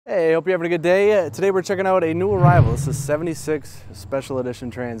Hey, hope you're having a good day. Today we're checking out a new arrival. This is 76 Special Edition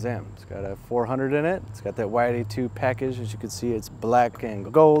Trans Am. It's got a 400 in it. It's got that Y82 package. As you can see, it's black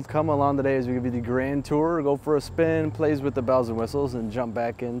and gold. Come along today as we give you the grand tour, go for a spin, plays with the bells and whistles, and jump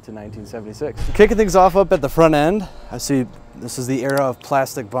back into 1976. Kicking things off up at the front end, I see this is the era of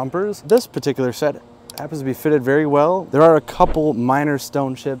plastic bumpers. This particular set happens to be fitted very well. There are a couple minor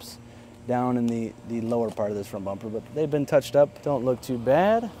stone chips down in the lower part of this front bumper, but they've been touched up. Don't look too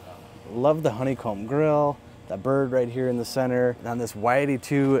bad. Love the honeycomb grille, that bird right here in the center. And on this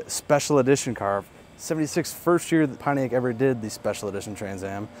Y82 Special Edition car, 76 first year that Pontiac ever did the Special Edition Trans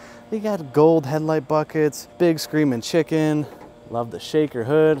Am. They got gold headlight buckets, big screaming chicken. Love the shaker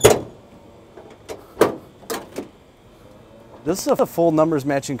hood. This is a full numbers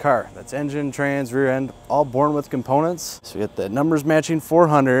matching car. That's engine, trans, rear end, all born with components. So you get the numbers matching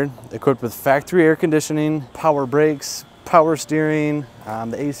 400, equipped with factory air conditioning, power brakes, power steering.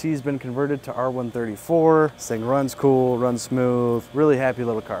 The AC has been converted to R134. This thing runs cool, runs smooth, really happy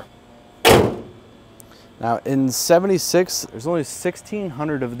little car. Now in 76, there's only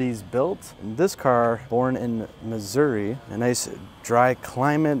 1,600 of these built. And this car, born in Missouri, a nice dry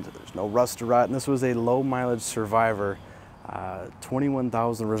climate, there's no rust or rot, and this was a low mileage survivor.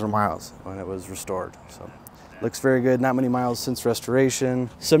 21,000 original miles when it was restored. So looks very good, not many miles since restoration.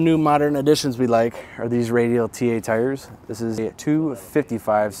 Some new modern additions we like are these radial TA tires. This is a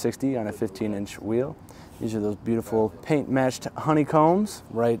 255/60 on a 15-inch wheel. These are those beautiful paint matched honeycombs,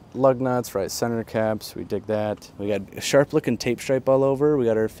 right lug nuts, right center caps, we dig that. We got a sharp looking tape stripe all over. We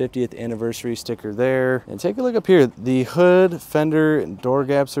got our 50th anniversary sticker there. And take a look up here. The hood, fender, and door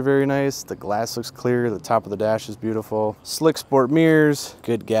gaps are very nice. The glass looks clear. The top of the dash is beautiful. Slick sport mirrors,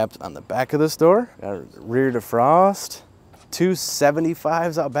 good gaps on the back of this door. Got a rear defrost.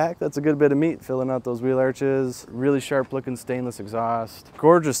 275s out back, that's a good bit of meat filling out those wheel arches. Really sharp looking stainless exhaust.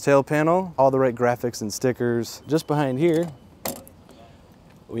 Gorgeous tail panel, all the right graphics and stickers. Just behind here,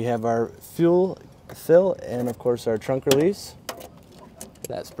 we have our fuel fill and of course our trunk release.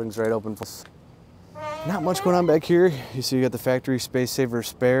 That springs right open. Not much going on back here. You see you got the factory space saver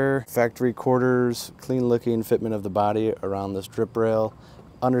spare, factory quarters, clean looking fitment of the body around this drip rail.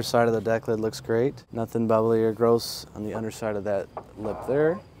 Underside of the deck lid looks great. Nothing bubbly or gross on the underside of that lip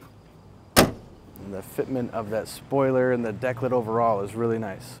there. And the fitment of that spoiler and the deck lid overall is really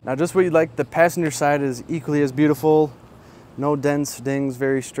nice. Now just what you'd like, the passenger side is equally as beautiful. No dents, dings,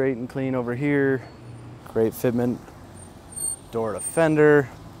 very straight and clean over here. Great fitment. Door to fender,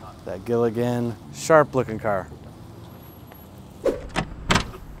 that Gilligan, sharp looking car.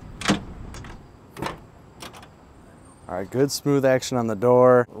 All right, good smooth action on the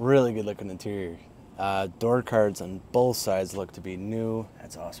door. Really good looking interior. Door cards on both sides look to be new.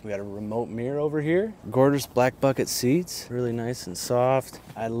 That's awesome. We got a remote mirror over here. Gorgeous black bucket seats, really nice and soft.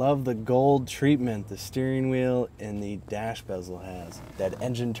 I love the gold treatment the steering wheel and the dash bezel has. That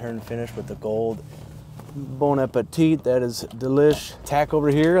engine turn finish with the gold Bon Appetit, that is delish. Tack over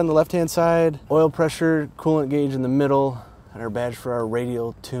here on the left-hand side. Oil pressure, coolant gauge in the middle, and our badge for our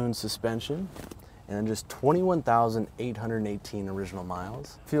radial tuned suspension. And then just 21,818 original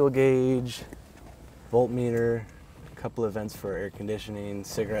miles. Fuel gauge, voltmeter, a couple of vents for air conditioning,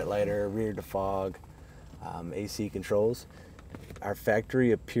 cigarette lighter, rear defog, AC controls. Our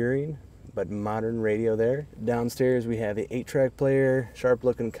factory appearing, but modern radio there. Downstairs we have a 8-track player, sharp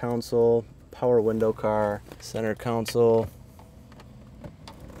looking console, power window car, center console.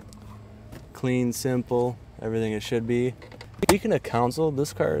 Clean, simple, everything it should be. Speaking of console,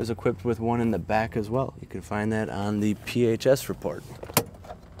 this car is equipped with one in the back as well. You can find that on the PHS report.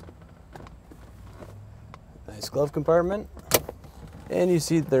 Nice glove compartment. And you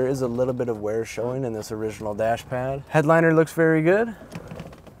see there is a little bit of wear showing in this original dash pad. Headliner looks very good.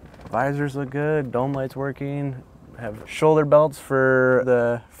 Visors look good, dome lights working. Have shoulder belts for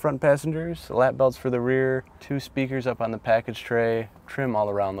the front passengers, lap belts for the rear, 2 speakers up on the package tray. Trim all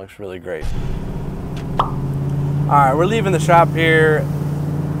around looks really great. All right, we're leaving the shop here.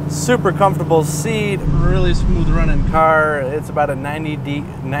 Super comfortable seat, really smooth running car. It's about a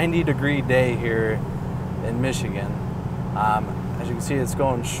 90 degree day here in Michigan. As you can see, it's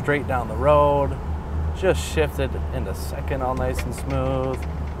going straight down the road. Just shifted into second, all nice and smooth.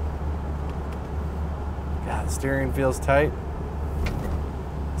 God, the steering feels tight.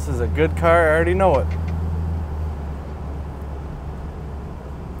 This is a good car, I already know it.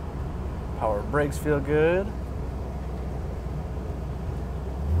 Power brakes feel good.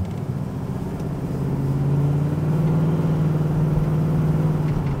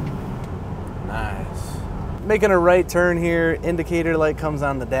 Making a right turn here, indicator light comes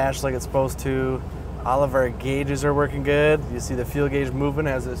on the dash like it's supposed to. All of our gauges are working good. You see the fuel gauge moving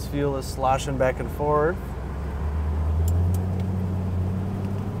as this fuel is sloshing back and forward.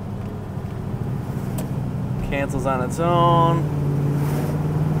 Cancels on its own.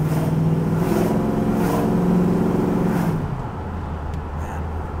 Man.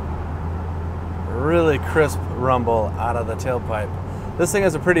 Really crisp rumble out of the tailpipe. This thing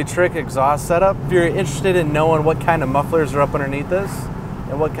has a pretty trick exhaust setup. If you're interested in knowing what kind of mufflers are up underneath this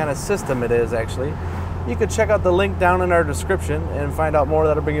and what kind of system it is actually, you could check out the link down in our description and find out more.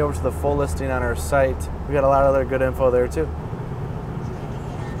 That'll bring you over to the full listing on our site. We got a lot of other good info there too.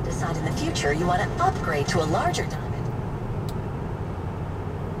 Decide in the future you want to upgrade to a larger diamond.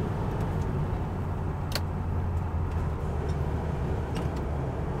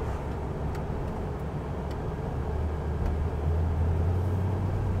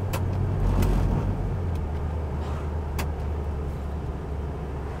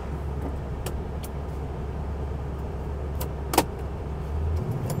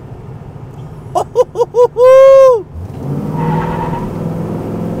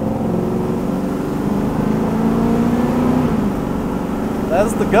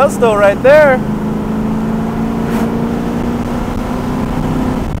 That's the gusto right there.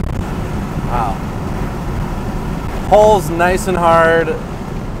 Wow. Pulls nice and hard,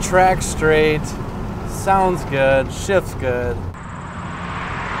 track straight, sounds good, shifts good.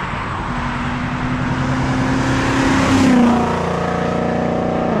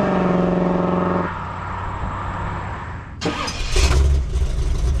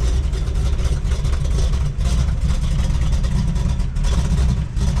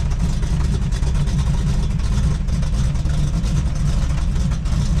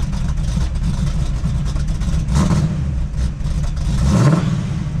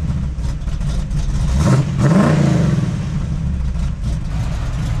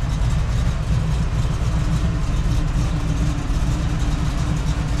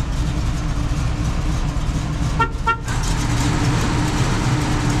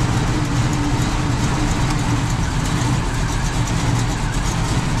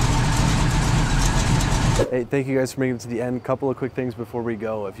 Hey, thank you guys for making it to the end. Couple of quick things before we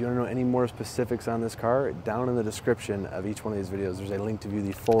go. If you want to know any more specifics on this car, down in the description of each one of these videos, there's a link to view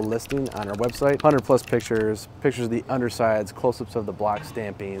the full listing on our website. 100 plus pictures, pictures of the undersides, close-ups of the block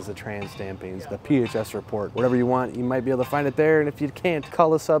stampings, the trans stampings, the PHS report, whatever you want, you might be able to find it there. And if you can't,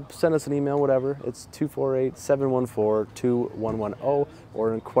 call us up, send us an email, whatever. It's 248-714-2110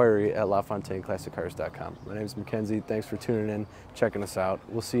 or inquiry at LaFontaineClassicCars.com. My name is Mackenzie. Thanks for tuning in, checking us out.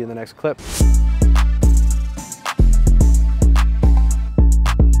 We'll see you in the next clip.